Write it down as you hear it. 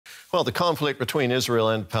Well, the conflict between Israel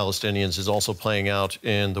and Palestinians is also playing out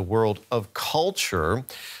in the world of culture.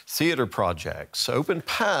 Theatre projects open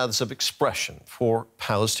paths of expression for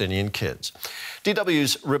Palestinian kids.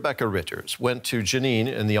 DW's Rebecca Ritters went to Jenin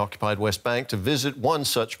in the occupied West Bank to visit one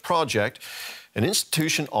such project, an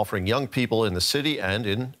institution offering young people in the city and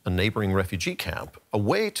in a neighboring refugee camp a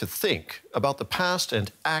way to think about the past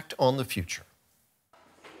and act on the future.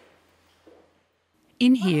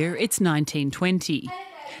 In here, it's 1920.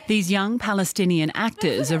 These young Palestinian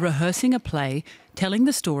actors are rehearsing a play telling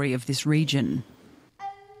the story of this region.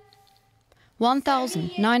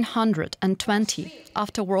 1920,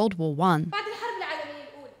 after World War I.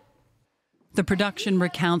 The production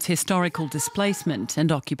recounts historical displacement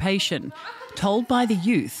and occupation, told by the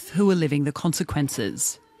youth who are living the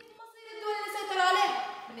consequences.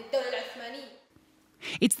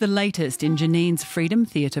 It's the latest in Jenin's Freedom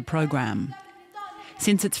Theatre program.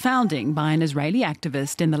 Since its founding by an Israeli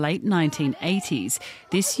activist in the late 1980s,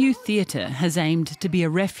 this youth theatre has aimed to be a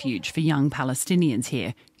refuge for young Palestinians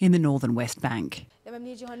here in the northern West Bank.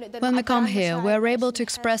 When we come here, we are able to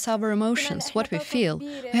express our emotions, what we feel.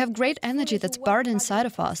 We have great energy that's buried inside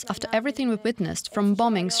of us after everything we've witnessed, from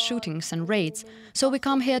bombings, shootings and raids. So we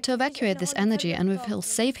come here to evacuate this energy and we feel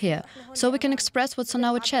safe here, so we can express what's on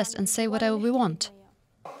our chest and say whatever we want.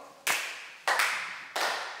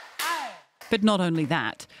 But not only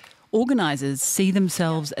that, organisers see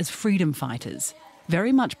themselves as freedom fighters,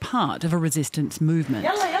 very much part of a resistance movement.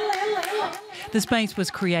 The space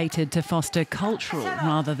was created to foster cultural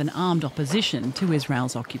rather than armed opposition to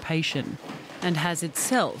Israel's occupation, and has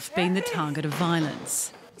itself been the target of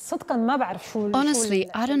violence. Honestly,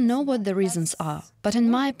 I don't know what the reasons are, but in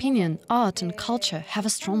my opinion, art and culture have a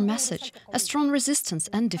strong message, a strong resistance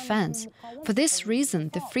and defense. For this reason,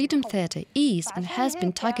 the Freedom Theatre is and has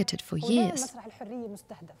been targeted for years.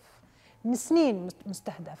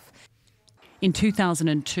 In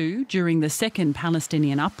 2002, during the second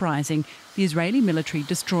Palestinian uprising, the Israeli military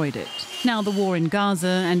destroyed it. Now the war in Gaza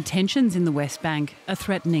and tensions in the West Bank are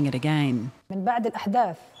threatening it again.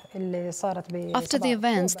 After the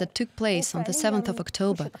events that took place on the 7th of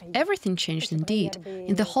October, everything changed indeed,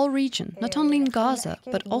 in the whole region, not only in Gaza,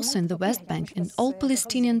 but also in the West Bank and all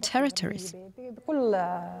Palestinian territories.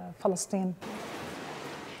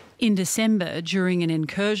 In December, during an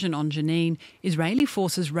incursion on Jenin, Israeli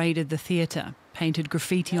forces raided the theatre, painted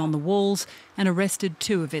graffiti on the walls and arrested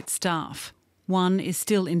 2 of its staff. One is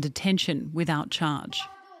still in detention without charge.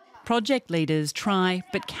 Project leaders try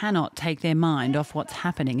but cannot take their mind off what's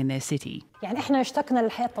happening in their city.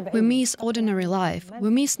 We miss ordinary life.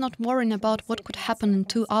 We miss not worrying about what could happen in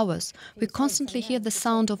 2 hours. We constantly hear the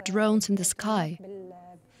sound of drones in the sky.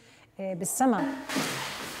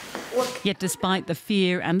 Yet despite the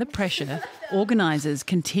fear and the pressure, organisers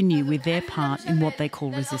continue with their part in what they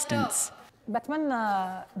call resistance.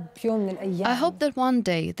 I hope that one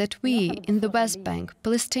day that we, in the West Bank,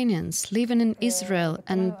 Palestinians living in Israel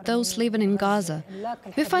and those living in Gaza,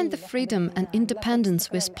 we find the freedom and independence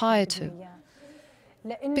we aspire to.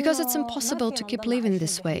 Because it's impossible to keep living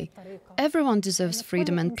this way. Everyone deserves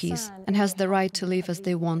freedom and peace and has the right to live as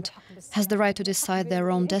they want, has the right to decide their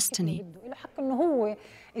own destiny.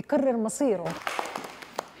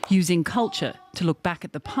 Using culture to look back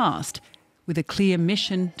at the past with a clear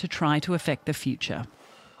mission to try to affect the future.